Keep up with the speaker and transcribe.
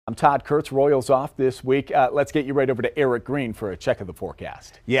I'm Todd Kurtz. Royals off this week. Let's get you right over to Eric Green for a check of the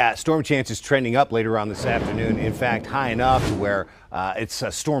forecast. Yeah, storm chances trending up later on this afternoon. In fact, high enough to where it's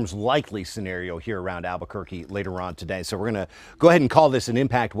a storms likely scenario here around Albuquerque later on today. So we're going to go ahead and call this an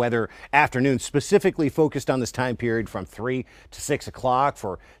impact weather afternoon, specifically focused on this time period from 3 to 6 o'clock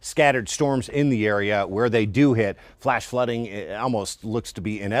for scattered storms in the area. Where they do hit, flash flooding it almost looks to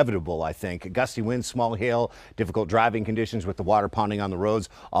be inevitable, I think. Gusty winds, small hail, difficult driving conditions with the water ponding on the roads.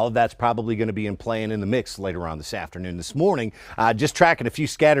 All of that's probably going to be in play and in the mix later on this afternoon. This morning, just tracking a few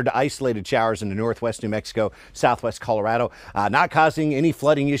scattered isolated showers into northwest New Mexico, southwest Colorado. Not causing any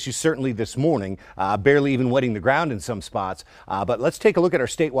flooding issues certainly this morning, barely even wetting the ground in some spots. But let's take a look at our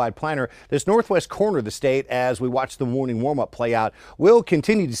statewide planner. This northwest corner of the state, as we watch the morning warm-up play out, we'll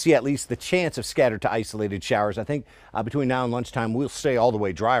continue to see at least the chance of scattered to isolated showers. I think between now and lunchtime, we'll stay all the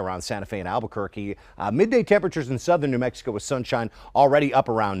way dry around Santa Fe and Albuquerque. Midday temperatures in southern New Mexico with sunshine already up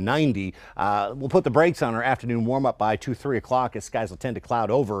around 90. We'll put the brakes on our afternoon warm-up by 2-3 o'clock as skies will tend to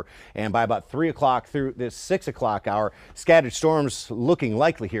cloud over. And by about 3 o'clock through this 6 o'clock hour, scattered storms looking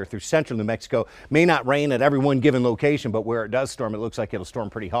likely here through central New Mexico. May not rain at every one given location, but where it does storm, it looks like it'll storm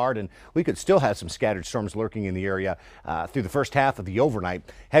pretty hard. And we could still have some scattered storms lurking in the area through the first half of the overnight.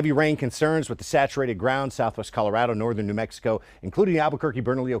 Heavy rain concerns with the saturated ground, southwest Colorado, northern New Mexico, including Albuquerque,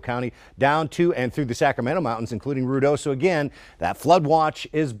 Bernalillo County, down to and through the Sacramento Mountains, including Ruidoso. Again, that flood watch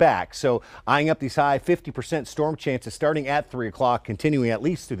is back. So eyeing up these high 50% storm chances starting at 3 o'clock, continuing at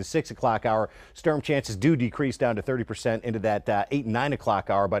least through the 6 o'clock hour. Storm chances do decrease down to 30% into that 8 and 9 o'clock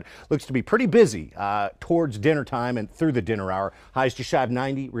hour, but looks to be pretty busy towards dinner time and through the dinner hour. Highs just shy of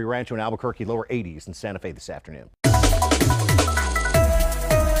 90, Rio Rancho and Albuquerque, lower 80s in Santa Fe this afternoon.